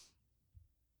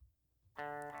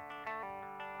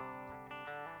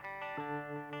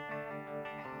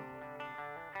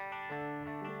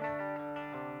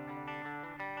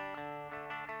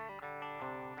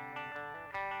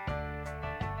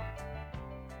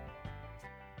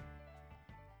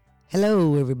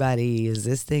Hello, everybody. Is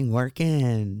this thing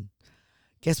working?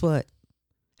 Guess what?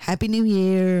 Happy New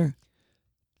Year.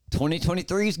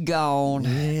 2023 is gone.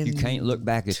 And you can't look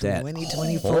back at that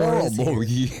 2024 horrible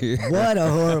year. What a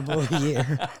horrible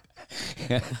year.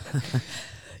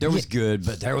 There was good,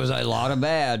 but there was a lot of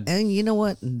bad. And you know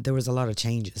what? There was a lot of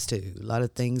changes, too. A lot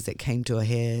of things that came to a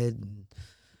head.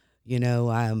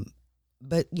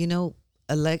 But,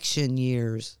 election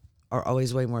years are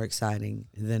always way more exciting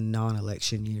than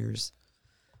non-election years.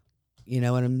 You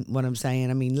know what I'm saying?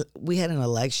 I mean, we had an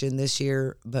election this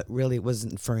year, but really it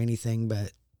wasn't for anything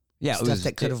but stuff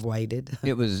that could have waited.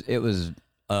 It was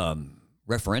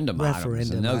referendum items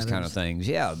and those kind of things.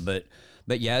 Yeah, but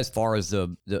yeah, as far as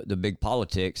the big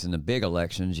politics and the big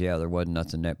elections, yeah, there wasn't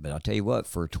nothing there. But I'll tell you what,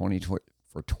 for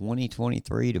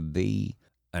 2023 to be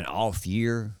an off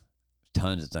year,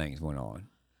 tons of things went on.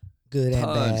 Good and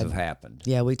bad. Tons have happened.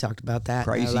 Yeah, we talked about that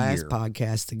in our last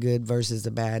podcast, the good versus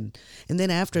the bad. And then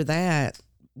after that,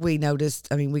 we noticed,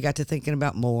 we got to thinking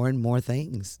about more and more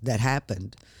things that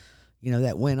happened,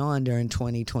 that went on during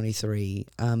 2023.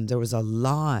 There was a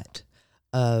lot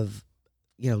of,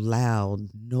 loud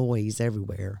noise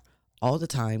everywhere, all the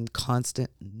time, constant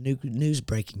news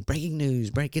breaking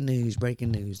news,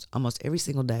 almost every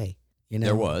single day.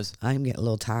 There was. I'm getting a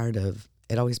little tired of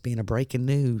it always being a breaking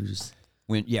news.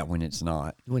 When it's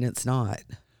not. When it's not.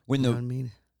 You know what I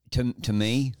mean? To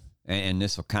me, and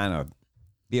this will kind of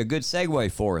be a good segue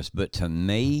for us, but to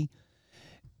me,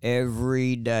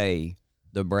 every day,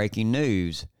 the breaking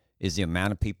news is the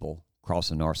amount of people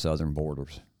crossing our southern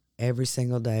borders. Every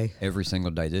single day. Every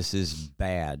single day. This is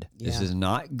bad. Yeah. This is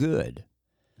not good.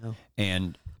 No.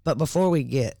 But before we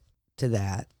get to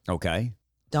that, okay,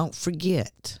 don't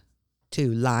forget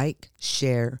to like,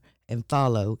 share, and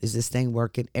follow. Is this thing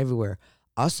working everywhere?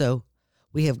 Also,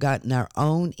 we have gotten our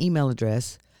own email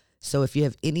address, so if you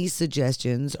have any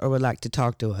suggestions or would like to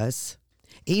talk to us,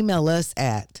 email us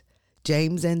at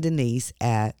jamesanddenise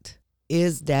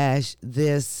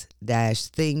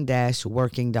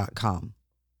is-this-thing-working.com.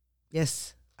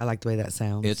 Yes, I like the way that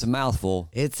sounds. It's a mouthful.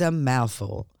 It's a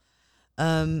mouthful.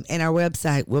 And our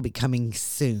website will be coming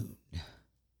soon.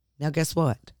 Now, guess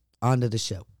what? On to the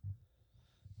show.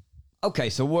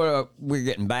 Okay, so what we're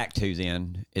getting back to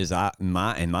then is, in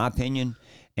my opinion,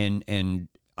 and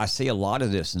I see a lot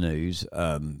of this news.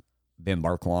 Ben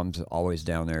Berquam's always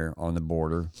down there on the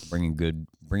border, bringing good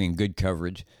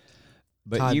coverage.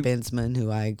 But Todd Bensman,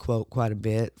 who I quote quite a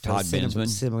bit. Todd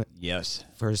Bensman, yes,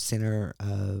 for Center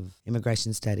of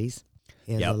Immigration Studies,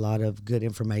 he has a lot of good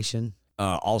information.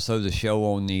 Also, the show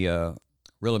on the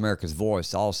Real America's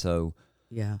Voice, also.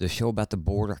 Yeah. The show about the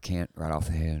border, I can't right off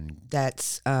the head.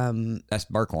 That's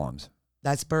Berquam's.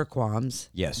 That's Berquam's.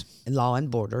 Yes. Law and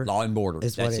Border. Law and Border.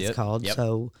 Is what it's called. Yep.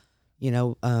 So,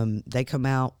 they come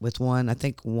out with one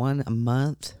a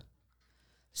month.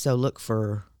 So look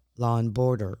for Law and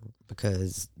Border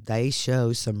because they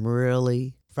show some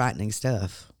really frightening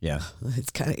stuff. Yeah.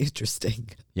 It's kind of interesting.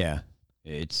 Yeah.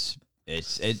 And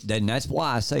that's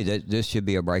why I say that this should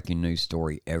be a breaking news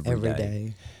story every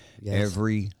day. Yes.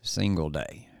 Every single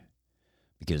day,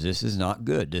 because this is not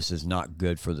good. This is not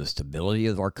good for the stability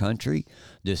of our country.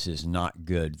 This is not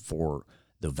good for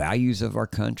the values of our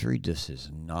country. This is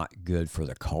not good for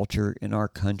the culture in our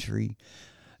country.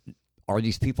 Are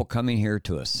these people coming here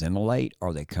to assimilate?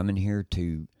 Are they coming here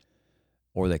to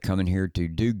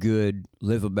do good,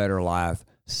 live a better life,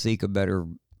 seek a better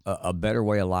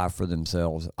way of life for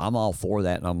themselves? I'm all for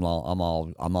that, and I'm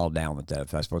all down with that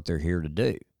if that's what they're here to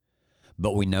do.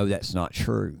 But we know that's not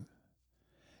true.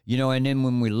 And then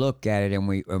when we look at it and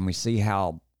we see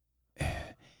how,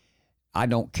 I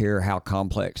don't care how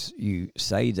complex you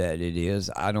say that it is.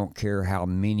 I don't care how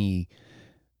many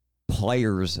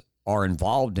players are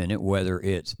involved in it, whether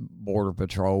it's Border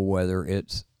Patrol, whether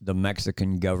it's the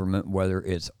Mexican government, whether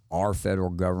it's our federal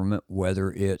government,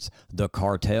 whether it's the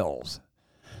cartels.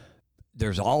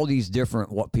 There's all these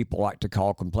different, what people like to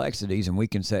call complexities, and we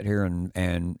can sit here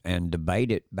and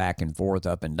debate it back and forth,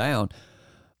 up and down,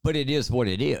 but it is what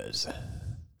it is.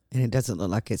 And it doesn't look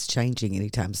like it's changing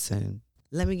anytime soon.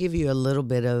 Let me give you a little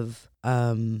bit of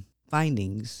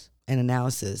findings and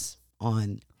analysis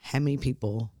on how many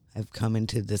people have come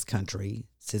into this country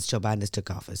since Joe Biden has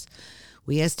took office.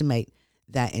 We estimate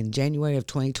that in January of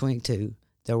 2022,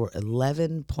 there were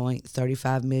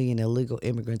 11.35 million illegal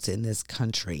immigrants in this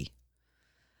country.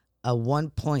 A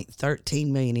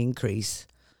 1.13 million increase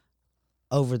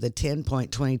over the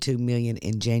 10.22 million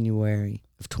in January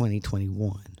of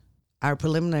 2021. Our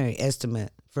preliminary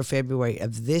estimate for February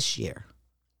of this year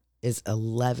is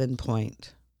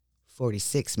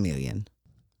 11.46 million.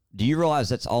 Do you realize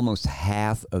that's almost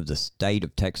half of the state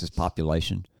of Texas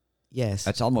population? Yes.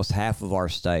 That's almost half of our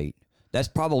state. That's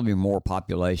probably more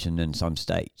population than some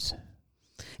states.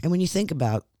 And when you think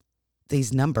about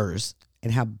these numbers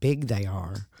and how big they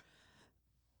are,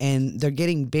 and they're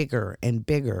getting bigger and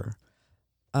bigger,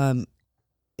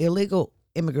 illegal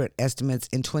immigrant estimates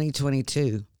in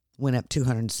 2022 went up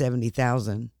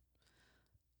 270,000.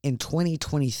 In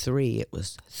 2023, it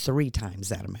was 3 times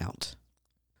that amount.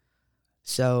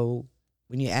 So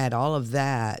when you add all of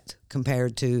that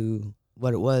compared to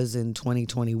what it was in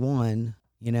 2021,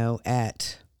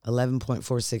 at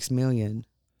 11.46 million,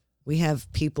 we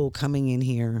have people coming in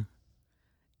here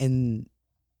and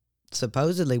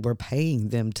supposedly we're paying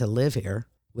them to live here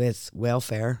with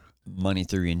welfare. Money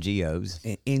through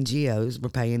NGOs. NGOs. We're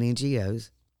paying NGOs.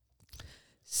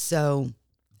 So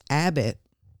Abbott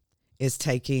is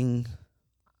taking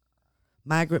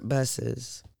migrant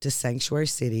buses to sanctuary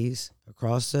cities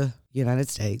across the United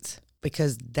States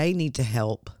because they need to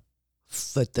help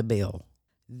foot the bill.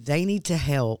 They need to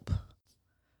help.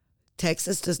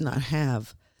 Texas does not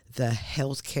have the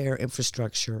healthcare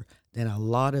infrastructure that a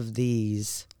lot of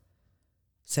these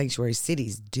sanctuary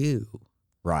cities do.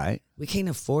 Right. We can't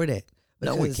afford it.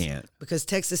 No, we can't. Because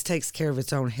Texas takes care of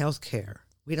its own health care.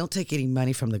 We don't take any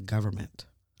money from the government.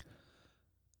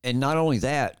 And not only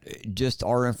that, just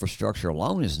our infrastructure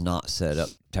alone is not set up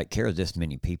to take care of this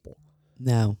many people.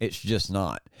 No. It's just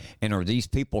not. And are these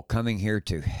people coming here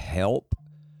to help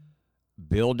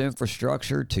build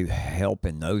infrastructure, to help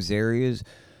in those areas?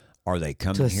 Are they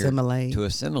coming to here to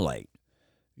assimilate?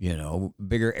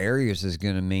 Bigger areas is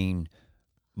going to mean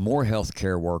more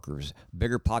healthcare workers.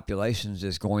 Bigger populations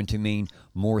is going to mean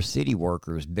more city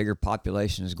workers. Bigger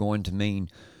population is going to mean,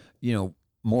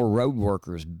 more road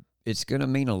workers. It's going to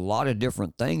mean a lot of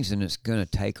different things, and it's going to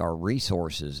take our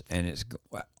resources. And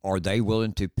are they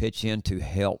willing to pitch in to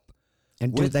help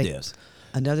with this?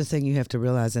 Another thing you have to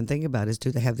realize and think about is,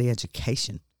 do they have the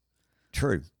education?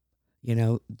 True.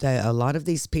 A lot of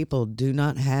these people do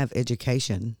not have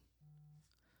education.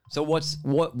 So what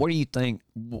do you think?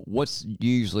 What's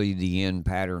usually the end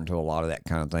pattern to a lot of that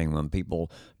kind of thing when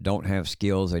people don't have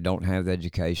skills, they don't have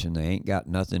education, they ain't got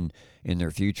nothing in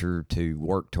their future to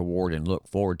work toward and look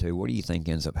forward to? What do you think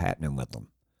ends up happening with them?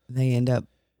 They end up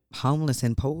homeless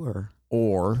and poor,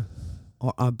 or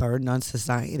a burden on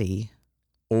society,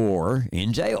 or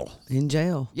in jail. In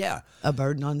jail, yeah, a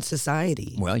burden on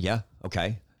society. Well, yeah,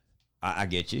 okay, I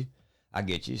get you.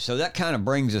 So that kind of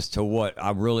brings us to what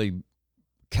I really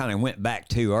kind of went back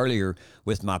to earlier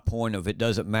with my point of, it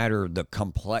doesn't matter the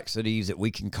complexities that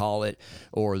we can call it,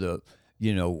 or the,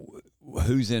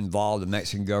 who's involved, the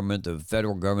Mexican government, the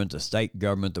federal government, the state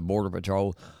government, the border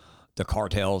patrol, the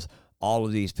cartels, all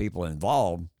of these people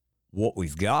involved. What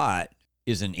we've got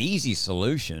is an easy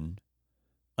solution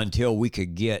until we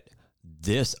could get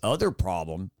this other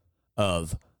problem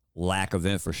of lack of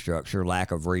infrastructure,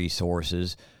 lack of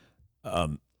resources,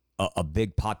 a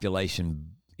big population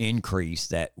increase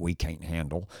that we can't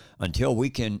handle. Until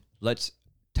we can, let's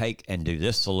take and do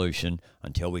this solution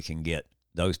until we can get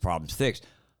those problems fixed.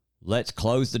 Let's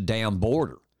close the damn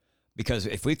border. Because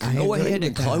if we can go ahead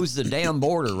and close the damn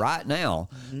border right now,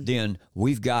 then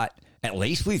at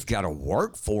least we've got a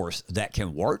workforce that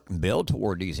can work and build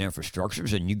toward these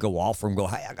infrastructures. And you go off and go,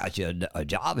 hey, I got you a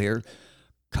job here.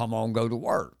 Come on, go to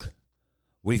work.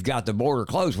 We've got the border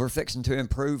closed. We're fixing to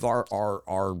improve our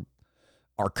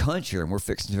country, and we're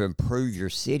fixing to improve your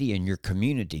city and your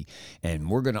community, and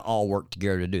we're going to all work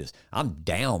together to do this. I'm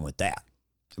down with that.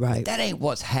 Right. But that ain't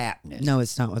what's happening. No,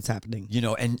 it's not what's happening.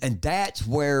 And that's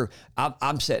where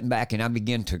I'm sitting back and I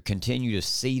begin to continue to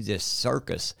see this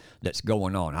circus that's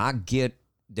going on. I get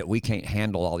that we can't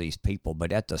handle all these people,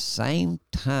 but at the same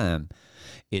time,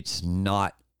 it's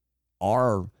not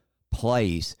our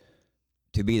place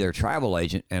to be their travel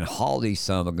agent and haul these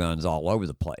son of a guns all over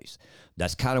the place.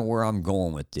 That's kind of where I'm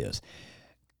going with this.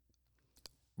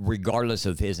 Regardless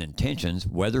of his intentions,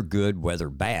 whether good, whether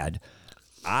bad,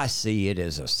 I see it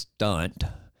as a stunt,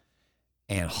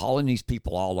 and hauling these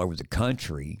people all over the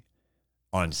country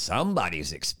on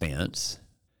somebody's expense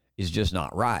is just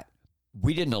not right.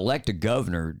 We didn't elect a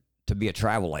governor to be a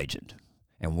travel agent,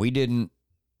 and we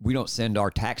don't send our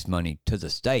tax money to the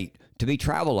state to be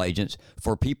travel agents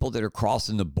for people that are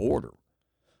crossing the border.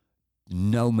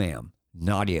 No, ma'am,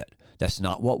 not it. That's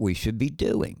not what we should be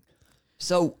doing.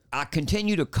 So I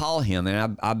continue to call him,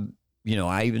 and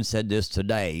I even said this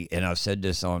today, and I've said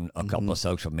this on a couple of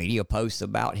social media posts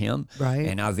about him. Right.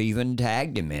 And I've even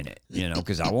tagged him in it,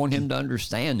 because I want him to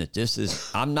understand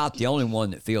that I'm not the only one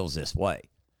that feels this way.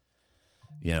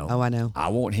 Oh, I know. I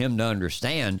want him to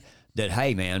understand that,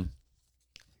 hey, man,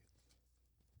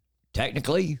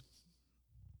 technically,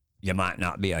 you might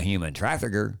not be a human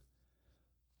trafficker,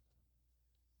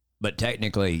 But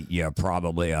technically, you're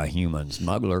probably a human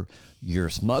smuggler.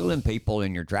 You're smuggling people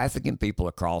and you're trafficking people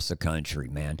across the country,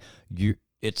 man.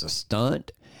 It's a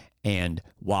stunt. And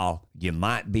while you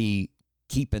might be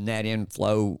keeping that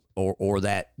inflow or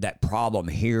that problem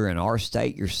here in our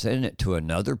state, you're sending it to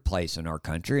another place in our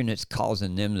country, and it's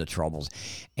causing them the troubles.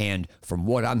 And from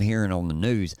what I'm hearing on the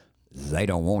news, they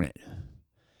don't want it.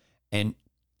 And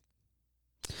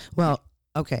well,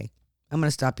 okay, I'm going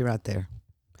to stop you right there.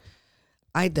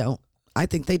 I don't. I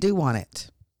think they do want it.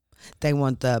 They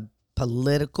want the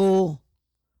political,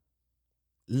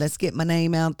 let's get my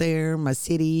name out there, my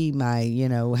city, my,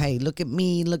 hey, look at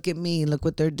me, look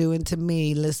what they're doing to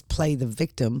me. Let's play the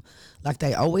victim like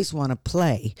they always want to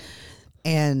play.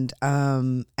 And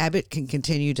Abbott can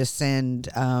continue to send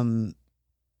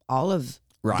all of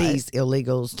these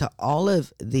illegals to all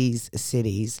of these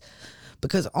cities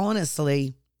because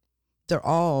honestly, they're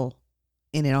all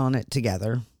in it on it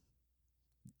together.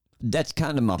 That's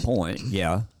kind of my point.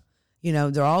 Yeah.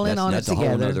 They're all in on it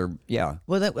together. That's a whole other, yeah.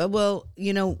 Well,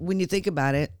 when you think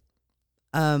about it,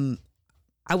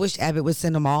 I wish Abbott would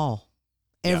send them all,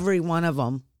 every one of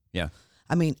them. Yeah.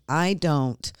 I mean, I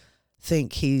don't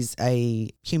think he's a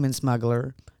human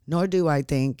smuggler, nor do I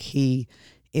think he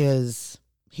is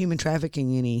human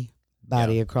trafficking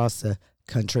anybody across the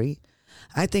country.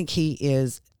 I think he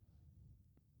is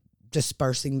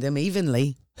dispersing them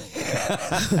evenly.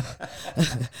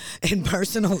 And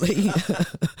personally,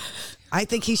 I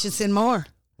think he should send more.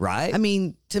 Right. I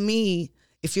mean, to me,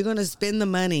 if you're going to spend the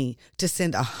money to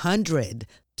send 100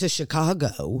 to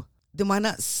Chicago, then why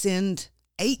not send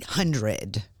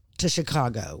 800 to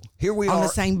Chicago? Here we on are the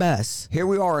same bus. Here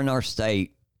we are in our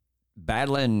state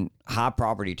battling high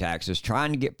property taxes,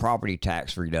 trying to get property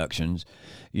tax reductions.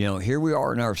 Here we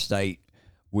are in our state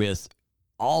with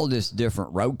all this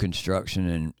different road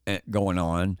construction and going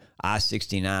on,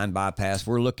 I-69 bypass.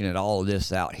 We're looking at all of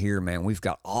this out here, man. We've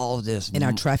got all of this. And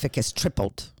our traffic has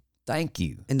tripled. Thank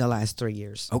you. In the last 3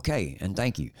 years. Okay, and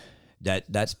thank you.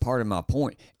 That's part of my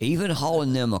point. Even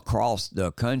hauling them across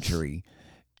the country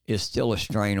is still a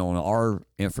strain on our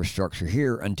infrastructure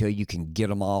here until you can get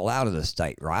them all out of the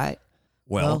state, right?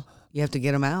 Well you have to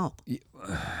get them out.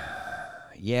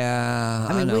 Yeah,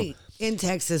 I mean, know. In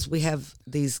Texas, we have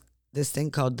this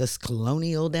thing called this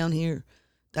colonial down here.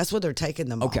 That's what they're taking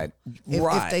them. Okay,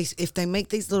 right. If they make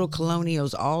these little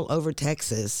colonials all over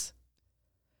Texas,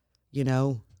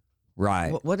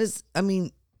 right? What is? I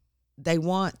mean, they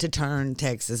want to turn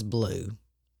Texas blue.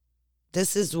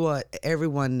 This is what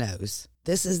everyone knows.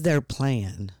 This is their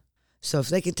plan. So if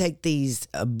they can take these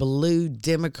blue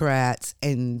Democrats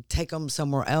and take them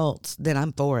somewhere else, then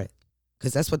I'm for it,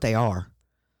 because that's what they are.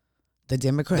 The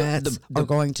Democrats are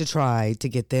going to try to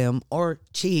get them or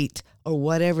cheat or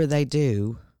whatever they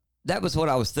do. That was what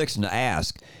I was fixing to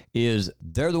ask, is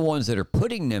they're the ones that are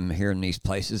putting them here in these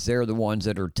places. They're the ones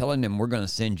that are telling them, we're going to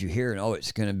send you here, and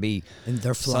it's going to be... And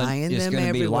they're flying them everywhere. It's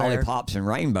going to be lollipops and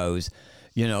rainbows,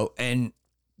 and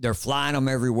they're flying them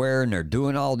everywhere, and they're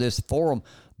doing all this for them.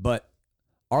 But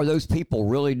are those people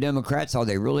really Democrats? Are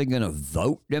they really going to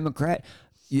vote Democrat?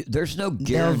 There's no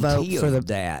guarantee of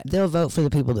that. They'll vote for the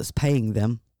people that's paying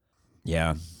them.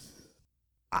 Yeah.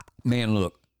 Man,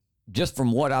 look, just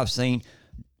from what I've seen,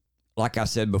 like I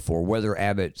said before, whether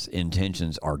Abbott's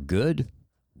intentions are good,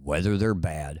 whether they're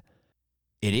bad,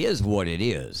 it is what it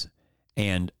is.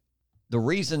 And the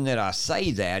reason that I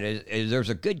say that is there's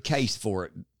a good case for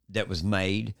it that was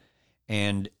made,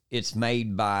 and it's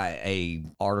made by a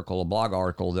blog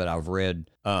article that I've read,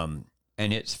 and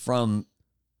it's from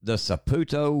the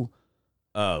Saputo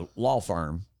law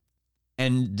firm.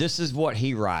 And this is what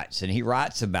he writes. And he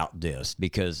writes about this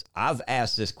because I've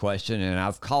asked this question, and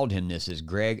I've called him this as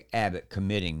Greg Abbott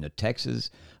committing the Texas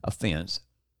offense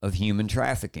of human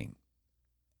trafficking.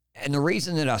 And the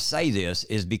reason that I say this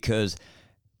is because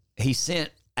he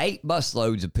sent 8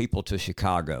 busloads of people to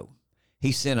Chicago.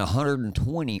 He sent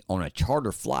 120 on a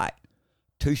charter flight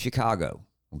to Chicago.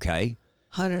 Okay.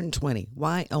 120.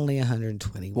 Why only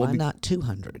 120? Why not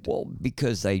 200? Well,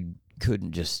 because they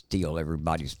couldn't just steal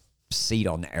everybody's seat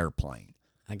on the airplane.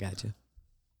 I got you.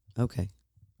 Okay.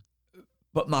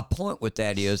 But my point with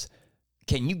that is,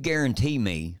 can you guarantee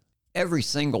me every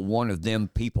single one of them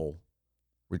people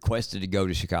requested to go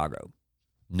to Chicago?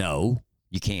 No,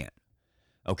 you can't.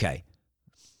 Okay.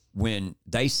 When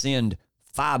they send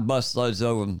 5 busloads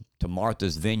of them to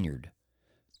Martha's Vineyard,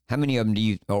 how many of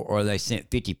them or they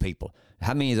sent 50 people?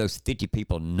 How many of those 50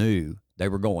 people knew they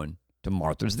were going to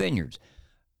Martha's Vineyards?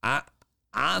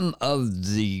 I'm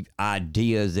of the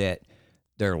idea that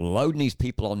they're loading these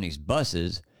people on these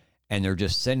buses and they're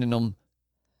just sending them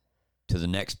to the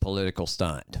next political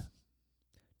stunt,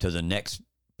 to the next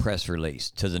press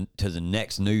release, to the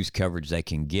next news coverage they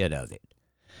can get of it.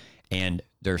 And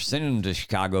they're sending them to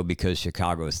Chicago because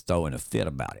Chicago is throwing a fit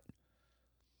about it.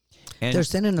 And they're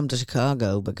sending them to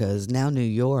Chicago because now New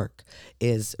York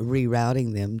is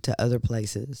rerouting them to other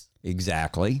places.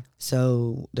 Exactly.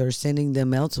 So they're sending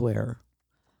them elsewhere.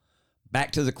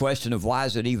 Back to the question of why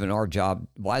is it even our job?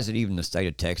 Why is it even the state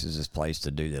of Texas's place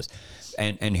to do this?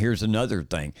 And here's another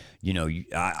thing. You know,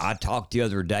 I talked the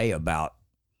other day about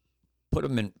put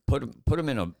them in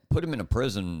a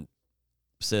prison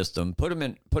system. Put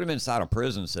them inside a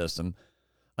prison system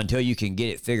until you can get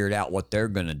it figured out what they're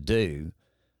going to do,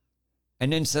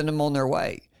 and then send them on their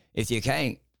way. If you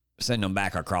can't, send them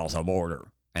back across the border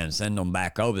and send them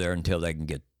back over there until they can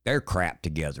get their crap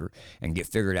together and get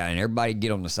figured out, and everybody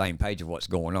get on the same page of what's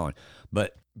going on.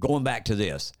 But going back to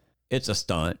this, it's a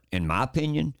stunt. In my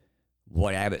opinion,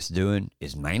 what Abbott's doing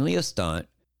is mainly a stunt.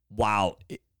 While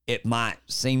it might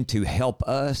seem to help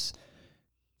us,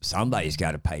 somebody's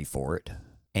got to pay for it.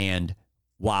 And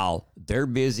while they're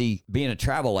busy being a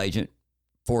travel agent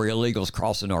for illegals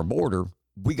crossing our border,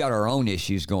 we got our own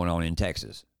issues going on in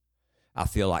Texas. I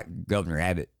feel like Governor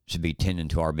Abbott should be tending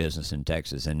to our business in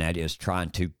Texas, and that is trying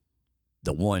to,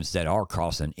 the ones that are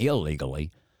crossing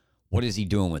illegally, what is he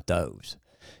doing with those?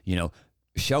 You know,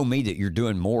 show me that you're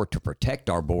doing more to protect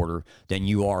our border than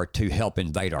you are to help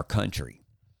invade our country.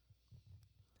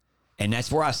 And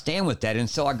that's where I stand with that. And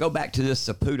so I go back to this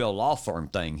Saputo law firm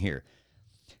thing here.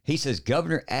 He says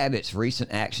Governor Abbott's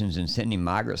recent actions in sending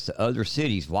migrants to other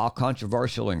cities, while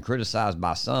controversial and criticized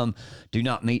by some, do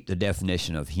not meet the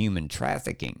definition of human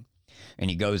trafficking. And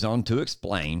he goes on to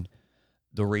explain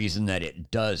the reason that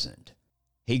it doesn't.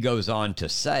 He goes on to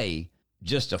say,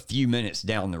 just a few minutes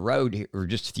down the road, or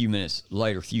just a few minutes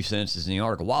later, a few sentences in the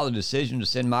article, while the decision to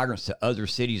send migrants to other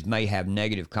cities may have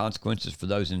negative consequences for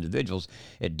those individuals,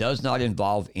 it does not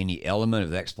involve any element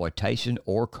of exploitation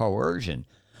or coercion.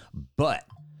 But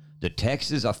the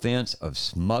Texas offense of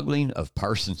smuggling of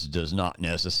persons does not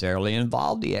necessarily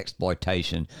involve the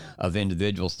exploitation of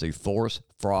individuals through force,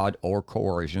 fraud, or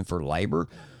coercion for labor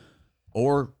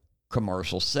or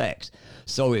commercial sex.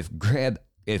 So if Greg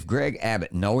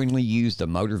Abbott knowingly used a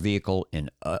motor vehicle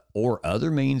or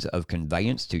other means of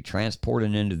conveyance to transport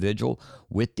an individual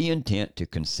with the intent to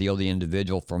conceal the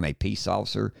individual from a peace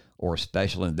officer or a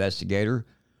special investigator,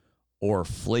 or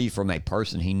flee from a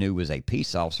person he knew was a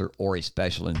peace officer or a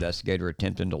special investigator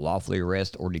attempting to lawfully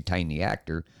arrest or detain the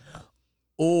actor,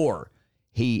 or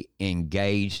he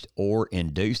engaged or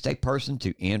induced a person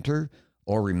to enter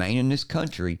or remain in this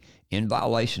country in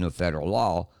violation of federal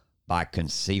law by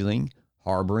concealing,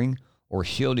 harboring, or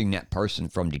shielding that person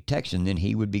from detection, then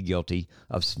he would be guilty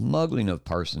of smuggling of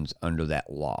persons under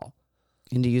that law.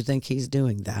 And do you think he's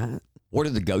doing that? What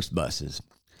are the ghost buses?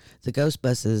 The ghost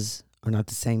buses are not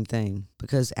the same thing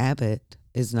because Abbott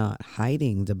is not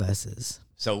hiding the buses.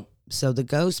 So the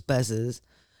ghost buses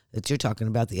that you're talking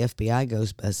about, the FBI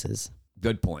ghost buses.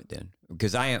 Good point then,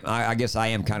 because I guess I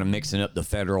am kind of mixing up the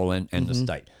federal and the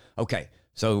state. Okay,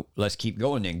 so let's keep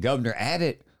going then. Governor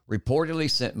Abbott reportedly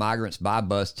sent migrants by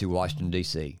bus to Washington,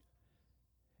 D.C.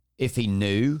 If he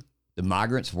knew the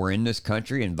migrants were in this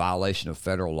country in violation of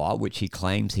federal law, which he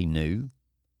claims he knew,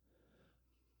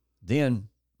 then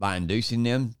by inducing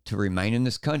them to remain in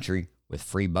this country with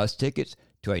free bus tickets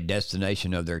to a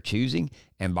destination of their choosing,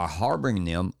 and by harboring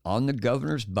them on the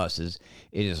governor's buses,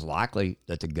 it is likely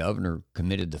that the governor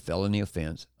committed the felony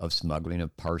offense of smuggling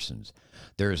of persons.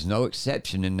 There is no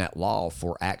exception in that law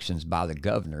for actions by the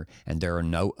governor, and there are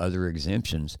no other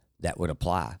exemptions that would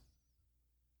apply.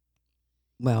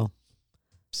 Well,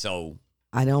 so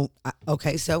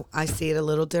so I see it a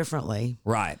little differently.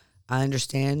 Right. I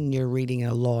understand you're reading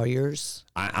a lawyer's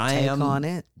take on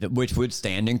it. Which would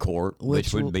stand in court,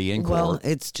 which would be in court. Well,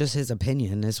 it's just his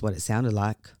opinion is what it sounded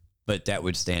like. But that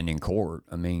would stand in court.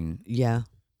 I mean, yeah,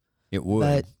 it would.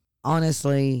 But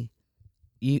honestly,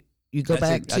 you go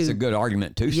back to... That's a good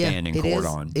argument to stand in court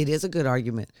on. It is a good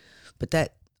argument. But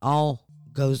that all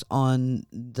goes on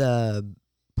the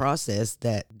process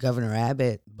that Governor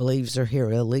Abbott believes they're here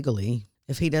illegally.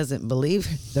 If he doesn't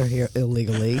believe they're here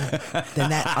illegally,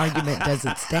 then that argument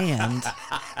doesn't stand.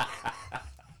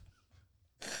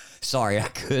 Sorry, I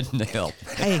couldn't help.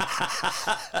 Hey,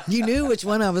 you knew which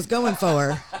one I was going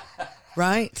for,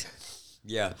 right?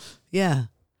 Yeah. Yeah.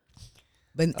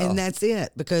 And that's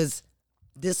it, because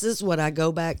this is what I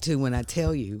go back to when I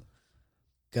tell you,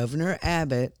 Governor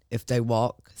Abbott, if they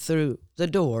walk through the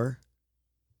door,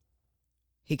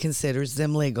 he considers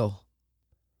them legal.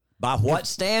 By what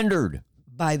standard?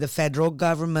 By the federal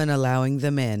government allowing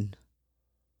them in.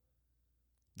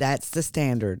 That's the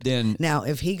standard. Then, now,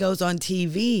 if he goes on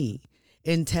TV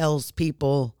and tells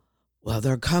people, well,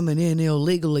 they're coming in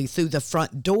illegally through the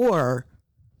front door,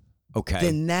 Okay.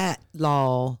 then that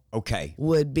law Okay.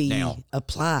 would be Now,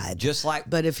 applied. Just like,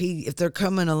 But if they're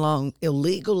coming along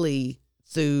illegally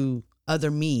through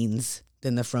other means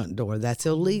than the front door, that's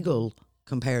illegal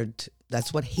compared to,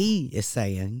 that's what he is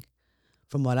saying,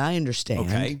 from what I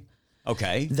understand.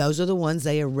 Okay. Those are the ones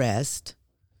they arrest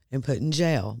and put in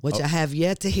jail, which I have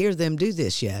yet to hear them do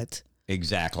this yet.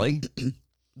 Exactly.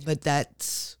 But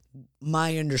that's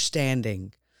my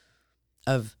understanding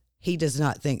of, he does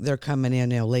not think they're coming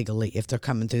in illegally if they're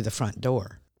coming through the front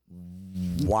door.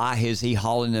 Why is he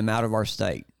hauling them out of our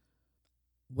state?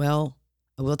 Well,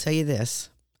 I will tell you this.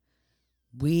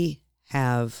 We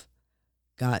have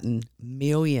gotten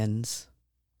millions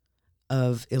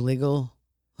of illegal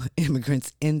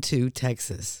immigrants into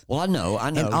Texas. Well, I know.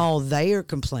 And all they are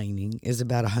complaining is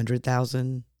about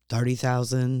 100,000,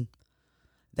 30,000.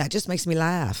 That just makes me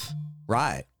laugh.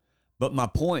 Right. But my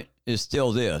point is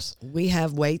still this. We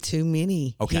have way too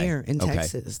many here in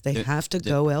Texas. They have to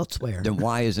go elsewhere. Then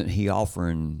why isn't he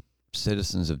offering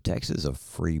citizens of Texas a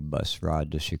free bus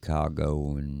ride to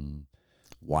Chicago? And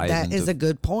why that is a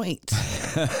good point.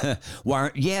 Why?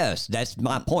 Yes, that's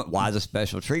my point. Why the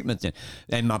special treatment then?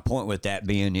 And my point with that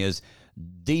being is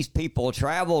these people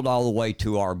traveled all the way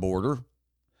to our border.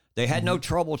 They had no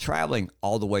trouble traveling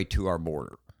all the way to our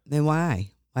border. Then why?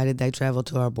 Why did they travel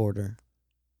to our border?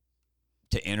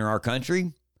 To enter our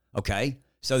country? Okay.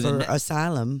 So For then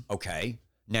asylum. Okay.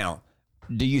 Now,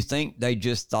 do you think they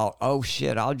just thought, oh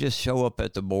shit, I'll just show up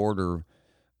at the border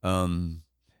and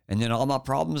then all my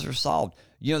problems are solved?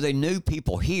 You know, they knew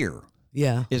people here.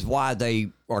 Yeah. Is why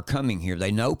they are coming here.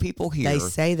 They know people here. They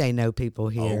say they know people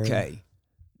here. Okay.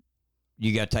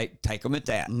 You got to take them at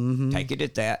that. Mm-hmm. Take it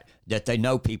at that they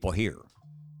know people here.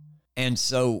 And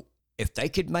so if they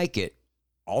could make it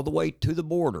all the way to the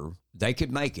border, they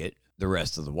could make it the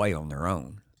rest of the way on their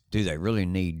own. Do they really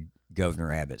need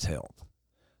Governor Abbott's help?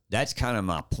 That's kind of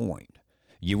my point.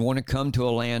 You want to come to a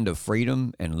land of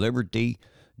freedom and liberty,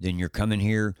 then you're coming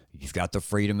here. You've got the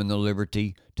freedom and the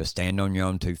liberty to stand on your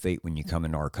own 2 feet when you come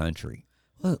into our country.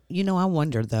 Well, you know, I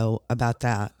wonder, though, about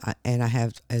that. And I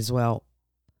have as well.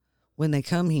 When they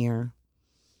come here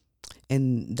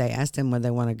and they ask them where they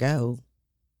want to go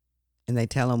and they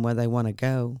tell them where they want to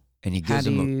go, and he how gives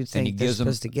do them you think they're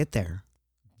supposed to get there?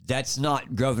 That's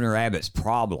not Governor Abbott's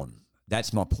problem.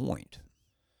 That's my point.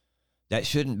 That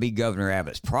shouldn't be Governor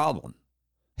Abbott's problem.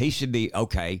 He should be,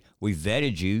 okay, we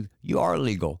vetted you. You are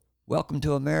legal. Welcome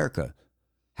to America.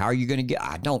 How are you going to get?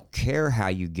 I don't care how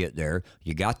you get there.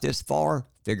 You got this far,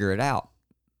 figure it out.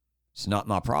 It's not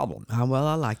my problem. Oh, well,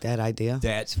 I like that idea.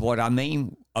 That's what I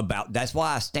mean about, that's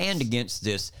why I stand against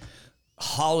this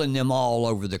hauling them all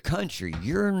over the country.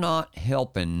 You're not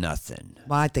helping nothing.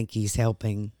 Well, I think he's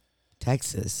helping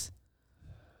Texas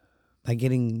by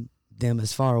getting them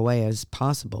as far away as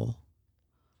possible.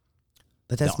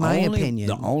 But that's my opinion.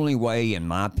 The only way, in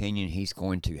my opinion, he's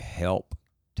going to help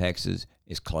Texas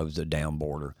is close the damn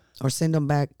border. Or send them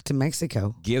back to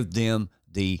Mexico. Give them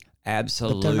the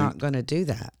absolute... But they're not going to do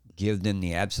that. Give them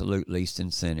the absolute least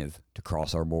incentive to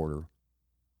cross our border.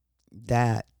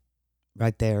 That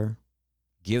right there.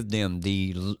 Give them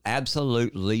the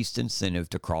absolute least incentive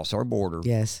to cross our border.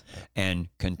 Yes. And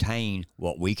contain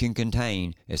what we can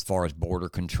contain as far as border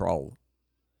control.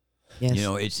 Yes. You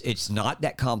know, it's not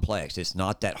that complex. It's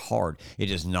not that hard. It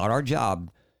is not our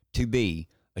job to be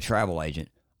a travel agent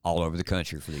all over the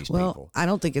country for these people. I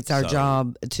don't think it's our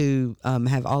job to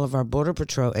have all of our Border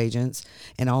Patrol agents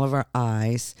and all of our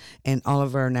ICE and all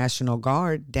of our National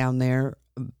Guard down there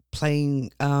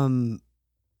playing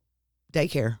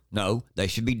daycare. No, they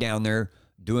should be down there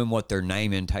doing what their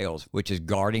name entails, which is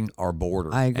guarding our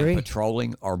border. I agree. And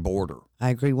patrolling our border. I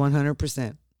agree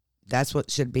 100%. That's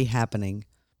what should be happening.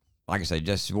 Like I say,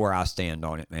 just where I stand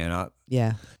on it, man.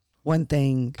 Yeah. One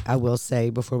thing I will say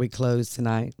before we close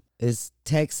tonight is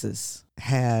Texas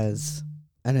has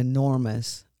an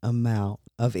enormous amount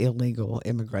of illegal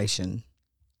immigration.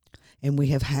 And we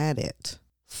have had it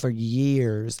for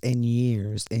years and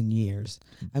years and years.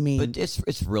 I mean, but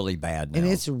it's really bad now. And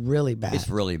it's really bad. It's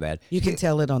really bad. You can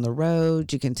tell it on the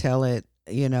road. You can tell it,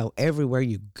 you know, everywhere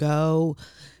you go.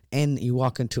 And you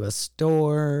walk into a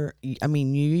store. I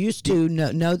mean, you used to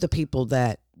know the people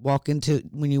that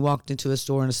when you walked into a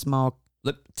store in a small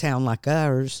town like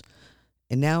ours.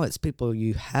 And now it's people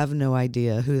you have no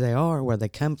idea who they are, where they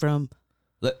come from.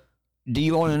 Do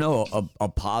you want to know a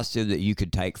positive that you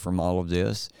could take from all of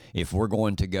this? If we're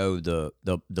going to go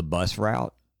the bus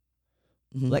route,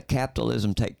 let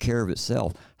capitalism take care of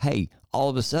itself. Hey, all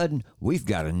of a sudden, we've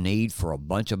got a need for a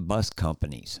bunch of bus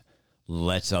companies.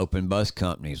 Let's open bus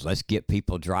companies. Let's get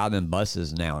people driving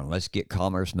buses now, and let's get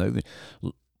commerce moving.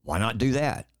 Why not do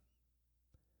that?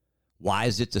 Why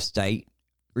is it the state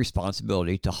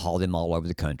responsibility to haul them all over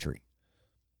the country?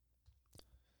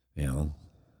 You know?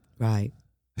 Right.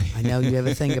 I know you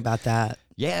ever think about that.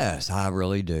 Yes, I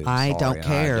really do. I don't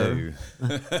care.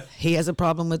 He has a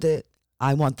problem with it.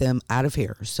 I want them out of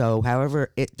here. So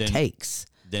however it takes.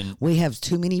 Then we have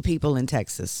too many people in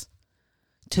Texas.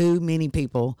 Too many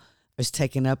people is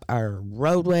taking up our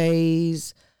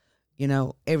roadways, you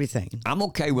know, everything. I'm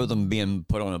okay with them being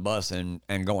put on a bus and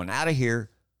going out of here.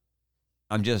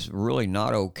 I'm just really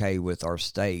not okay with our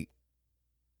state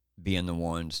being the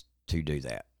ones to do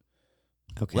that.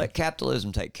 Okay. Let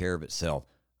capitalism take care of itself.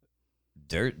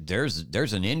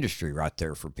 There's an industry right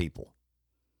there for people.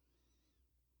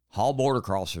 Haul border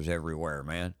crossers everywhere,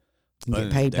 man.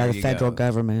 Get paid by the federal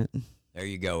government. There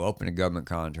you go. Open a government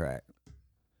contract.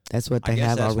 That's what they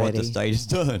have already. That's what the state has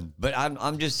done. But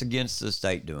I'm just against the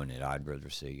state doing it. I'd rather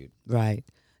see it. Right.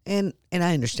 And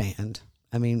I understand.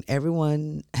 I mean,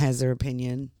 everyone has their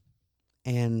opinion.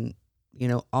 And, you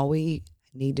know, all we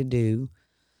need to do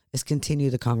is continue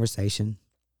the conversation.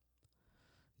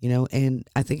 You know, and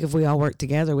I think if we all work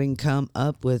together, we can come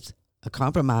up with a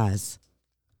compromise.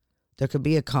 There could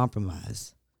be a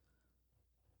compromise.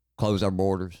 Close our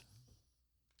borders.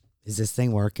 Is this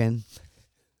thing working?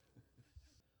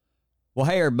 Well,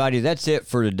 hey, everybody, that's it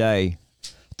for today.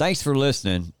 Thanks for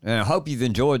listening, and I hope you've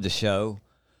enjoyed the show.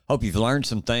 Hope you've learned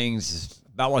some things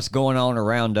about what's going on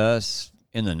around us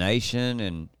in the nation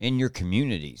and in your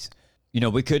communities. You know,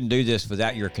 we couldn't do this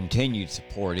without your continued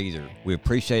support either. We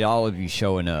appreciate all of you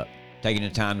showing up, taking the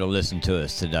time to listen to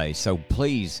us today. So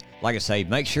please, like I say,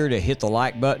 make sure to hit the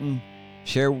like button,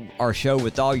 share our show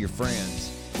with all your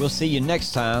friends. We'll see you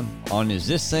next time on Is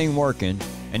This Thing Working?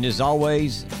 And as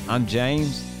always, I'm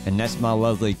James, and that's my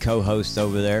lovely co-host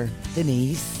over there,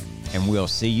 Denise. And we'll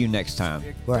see you next time.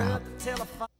 We're out.